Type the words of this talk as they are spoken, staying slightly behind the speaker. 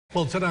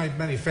Well, tonight,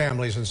 many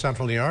families in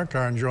central New York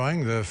are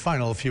enjoying the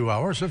final few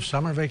hours of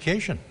summer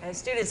vacation. As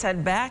students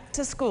head back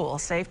to school,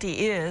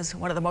 safety is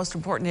one of the most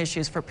important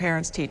issues for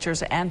parents,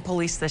 teachers, and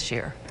police this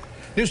year.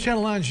 News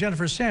Channel 9's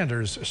Jennifer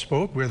Sanders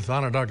spoke with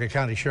Onondaga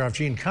County Sheriff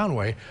Gene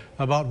Conway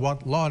about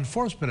what law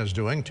enforcement is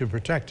doing to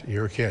protect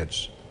your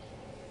kids.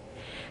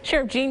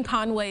 Sheriff Gene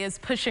Conway is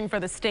pushing for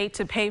the state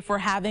to pay for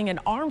having an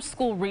armed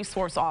school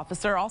resource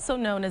officer, also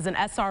known as an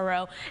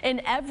SRO,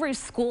 in every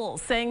school,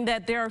 saying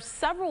that there are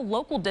several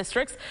local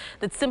districts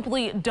that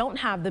simply don't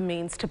have the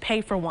means to pay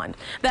for one.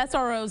 The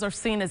SROs are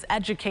seen as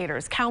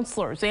educators,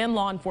 counselors, and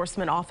law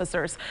enforcement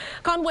officers.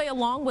 Conway,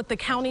 along with the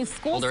county's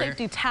school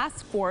safety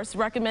task force,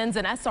 recommends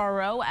an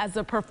SRO as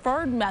a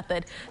preferred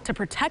method to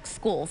protect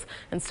schools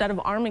instead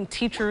of arming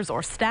teachers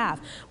or staff.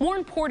 More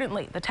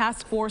importantly, the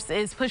task force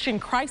is pushing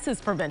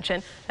crisis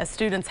prevention as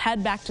students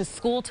head back to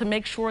school to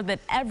make sure that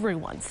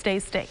everyone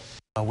stays safe.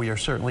 We are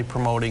certainly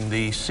promoting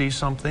the see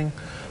something,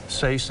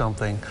 say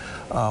something.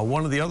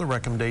 One of the other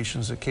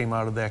recommendations that came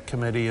out of that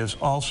committee is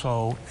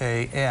also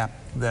an app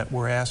that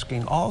we're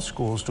asking all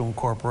schools to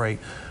incorporate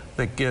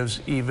that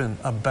gives even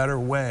a better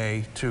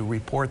way to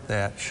report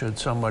that should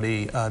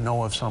somebody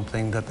know of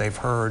something that they've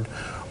heard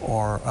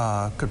or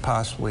could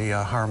possibly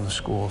harm the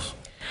schools.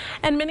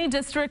 And many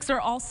districts are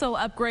also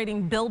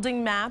upgrading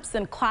building maps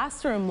and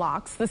classroom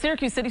locks. The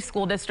Syracuse City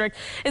School District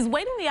is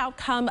waiting the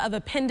outcome of a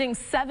pending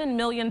 $7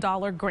 million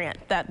grant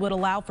that would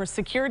allow for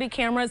security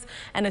cameras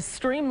and a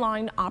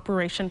streamlined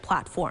operation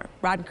platform.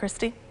 Rod and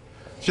Christy.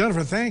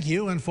 Jennifer, thank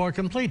you. And for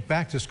complete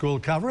back-to-school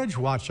coverage,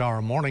 watch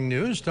our morning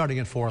news starting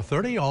at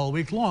 4:30 all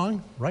week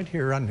long right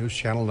here on News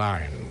Channel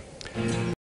 9.